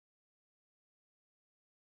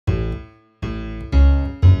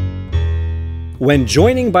When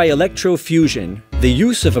joining by electrofusion, the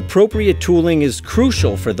use of appropriate tooling is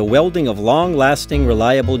crucial for the welding of long-lasting,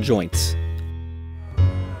 reliable joints.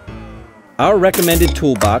 Our recommended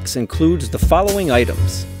toolbox includes the following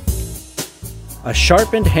items: a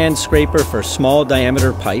sharpened hand scraper for small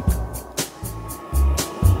diameter pipe,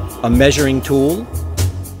 a measuring tool,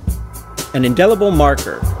 an indelible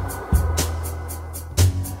marker,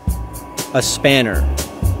 a spanner,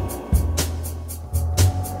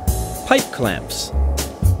 pipe clamps,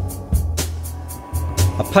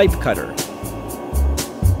 a pipe cutter,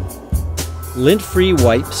 lint-free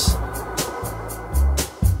wipes,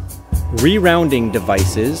 re-rounding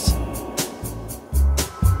devices,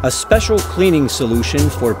 a special cleaning solution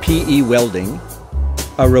for PE welding,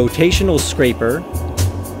 a rotational scraper,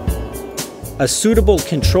 a suitable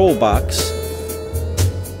control box,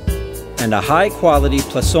 and a high-quality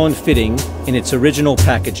Plasson fitting in its original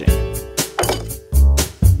packaging.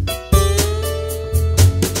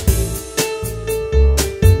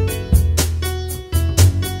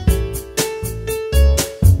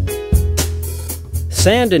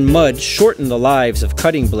 Sand and mud shorten the lives of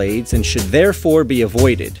cutting blades and should therefore be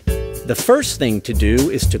avoided. The first thing to do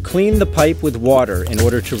is to clean the pipe with water in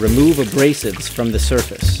order to remove abrasives from the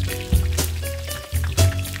surface.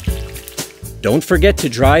 Don't forget to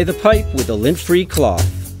dry the pipe with a lint-free cloth.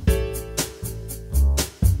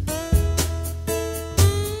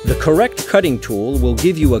 The correct cutting tool will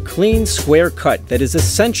give you a clean, square cut that is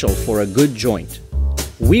essential for a good joint.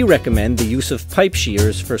 We recommend the use of pipe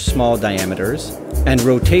shears for small diameters and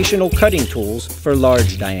rotational cutting tools for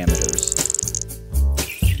large diameters.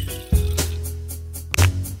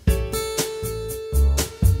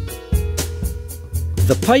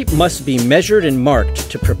 The pipe must be measured and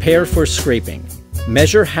marked to prepare for scraping.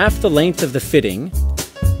 Measure half the length of the fitting,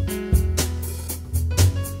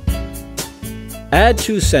 add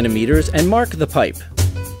 2 centimeters and mark the pipe.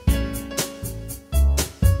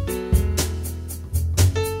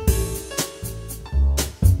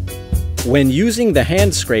 When using the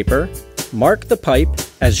hand scraper, mark the pipe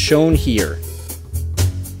as shown here.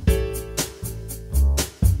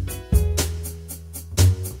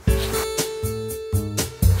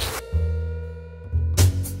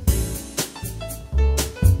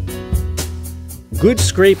 Good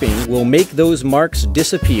scraping will make those marks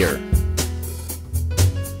disappear.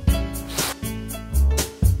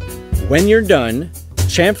 When you're done,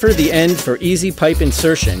 chamfer the end for easy pipe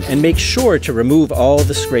insertion and make sure to remove all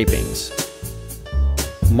the scrapings.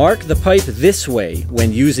 Mark the pipe this way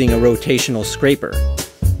when using a rotational scraper.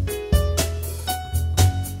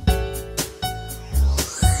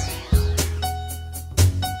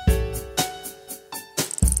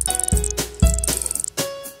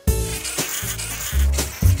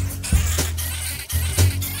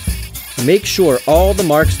 Make sure all the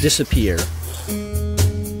marks disappear.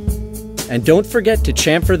 And don't forget to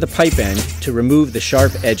chamfer the pipe end to remove the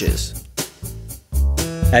sharp edges.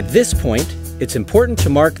 At this point, it's important to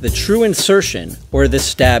mark the true insertion or the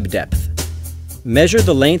stab depth. Measure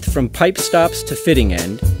the length from pipe stops to fitting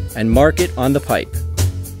end and mark it on the pipe.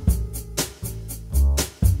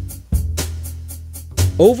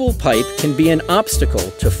 Oval pipe can be an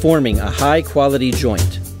obstacle to forming a high-quality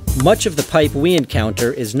joint. Much of the pipe we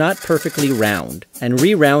encounter is not perfectly round, and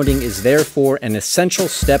re-rounding is therefore an essential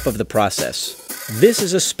step of the process. This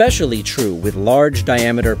is especially true with large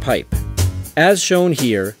diameter pipe. As shown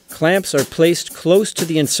here, clamps are placed close to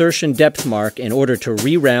the insertion depth mark in order to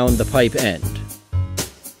re-round the pipe end.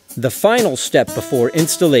 The final step before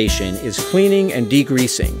installation is cleaning and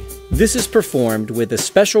degreasing. This is performed with a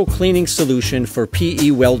special cleaning solution for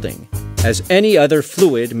PE welding, as any other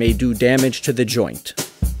fluid may do damage to the joint.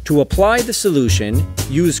 To apply the solution,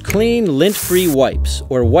 use clean, lint-free wipes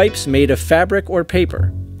or wipes made of fabric or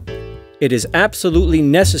paper. It is absolutely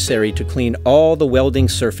necessary to clean all the welding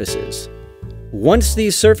surfaces. Once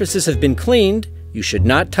these surfaces have been cleaned, you should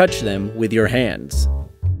not touch them with your hands.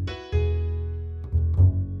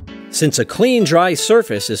 Since a clean, dry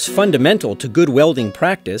surface is fundamental to good welding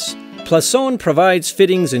practice, Plasson provides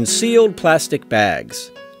fittings in sealed plastic bags.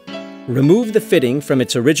 Remove the fitting from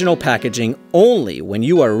its original packaging only when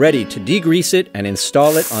you are ready to degrease it and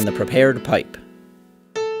install it on the prepared pipe.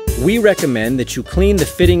 We recommend that you clean the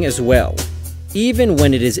fitting as well, even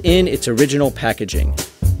when it is in its original packaging.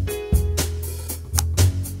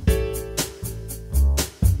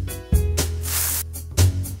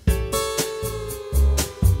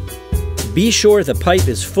 Be sure the pipe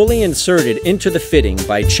is fully inserted into the fitting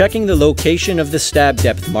by checking the location of the stab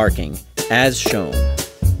depth marking, as shown.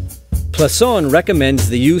 Plasson recommends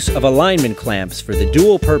the use of alignment clamps for the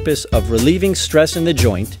dual purpose of relieving stress in the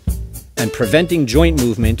joint and preventing joint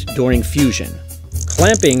movement during fusion.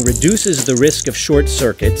 Clamping reduces the risk of short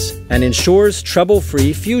circuits and ensures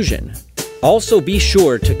trouble-free fusion. Also be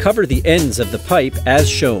sure to cover the ends of the pipe as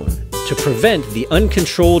shown to prevent the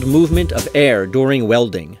uncontrolled movement of air during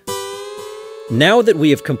welding. Now that we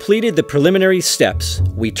have completed the preliminary steps,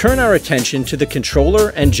 we turn our attention to the controller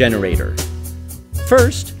and generator.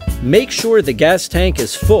 First, make sure the gas tank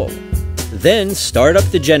is full. Then start up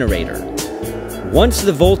the generator. Once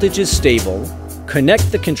the voltage is stable,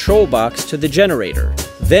 connect the control box to the generator.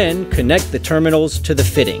 Then connect the terminals to the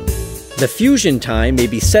fitting. The fusion time may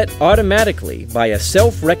be set automatically by a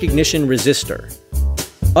self-recognition resistor.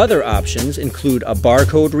 Other options include a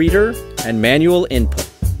barcode reader and manual input.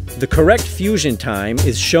 The correct fusion time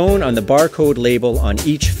is shown on the barcode label on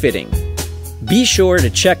each fitting. Be sure to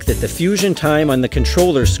check that the fusion time on the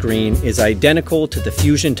controller screen is identical to the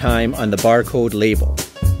fusion time on the barcode label.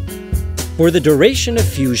 For the duration of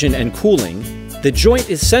fusion and cooling, the joint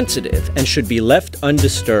is sensitive and should be left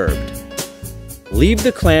undisturbed. Leave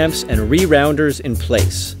the clamps and re-rounders in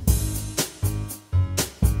place.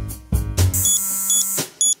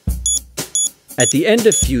 At the end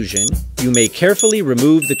of fusion, you may carefully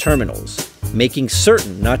remove the terminals, making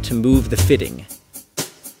certain not to move the fitting.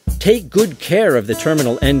 Take good care of the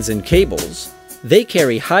terminal ends and cables. They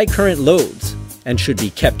carry high current loads and should be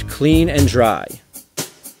kept clean and dry.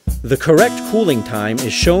 The correct cooling time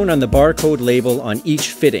is shown on the barcode label on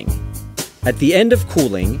each fitting. At the end of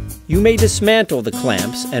cooling, you may dismantle the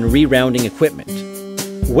clamps and re-rounding equipment.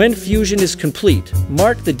 When fusion is complete,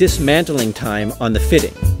 mark the dismantling time on the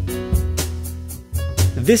fitting.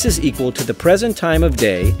 This is equal to the present time of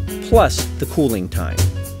day plus the cooling time.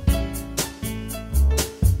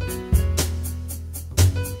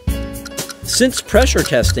 Since pressure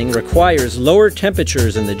testing requires lower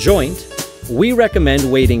temperatures in the joint, we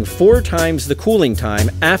recommend waiting 4 times the cooling time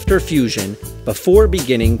after fusion before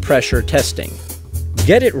beginning pressure testing.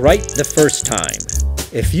 Get it right the first time.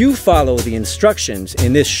 If you follow the instructions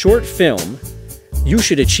in this short film, you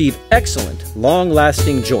should achieve excellent,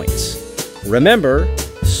 long-lasting joints. Remember,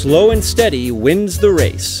 slow and steady wins the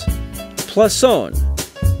race. Plasson,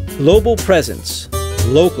 global presence,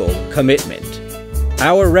 local commitment.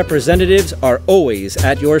 Our representatives are always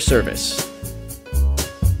at your service.